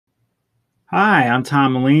Hi, I'm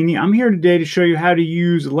Tom Mulaney. I'm here today to show you how to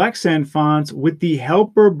use Lexend fonts with the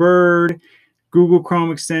Helperbird Google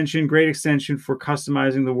Chrome extension. Great extension for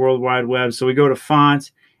customizing the World Wide Web. So we go to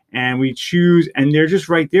font and we choose, and they're just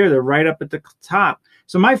right there. They're right up at the top.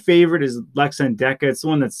 So my favorite is Lexend Deca. It's the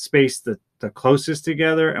one that's spaced the closest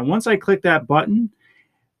together. And once I click that button,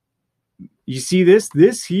 you see this?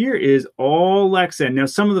 This here is all Lexend. Now,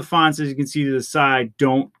 some of the fonts, as you can see to the side,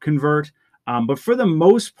 don't convert. But for the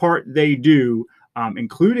most part, they do,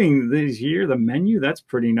 including these here, the menu. That's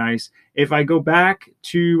pretty nice. If I go back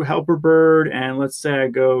to Helperbird and let's say I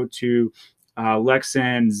go to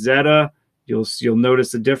Lexend Zeta, you'll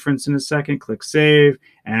notice the difference in a second. Click Save,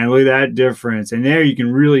 and look at that difference. And there you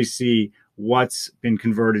can really see what's been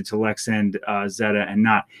converted to Lexend Zeta and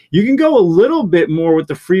not. You can go a little bit more with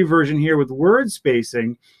the free version here with word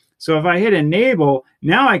spacing. So if I hit enable,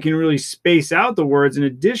 now I can really space out the words in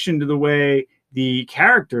addition to the way the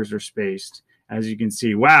characters are spaced. As you can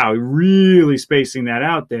see, wow, really spacing that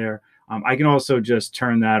out there. I can also just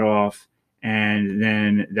turn that off and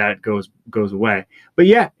then that goes away. But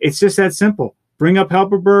yeah, it's just that simple. Bring up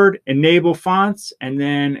Helperbird, enable fonts, and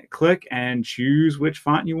then click and choose which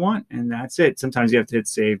font you want, and that's it. Sometimes you have to hit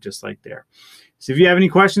save just like there. So if you have any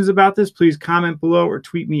questions about this, please comment below or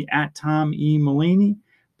tweet me at Tom E. Mulaney.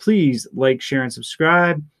 Please like, share, and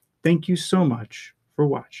subscribe. Thank you so much for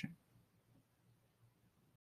watching.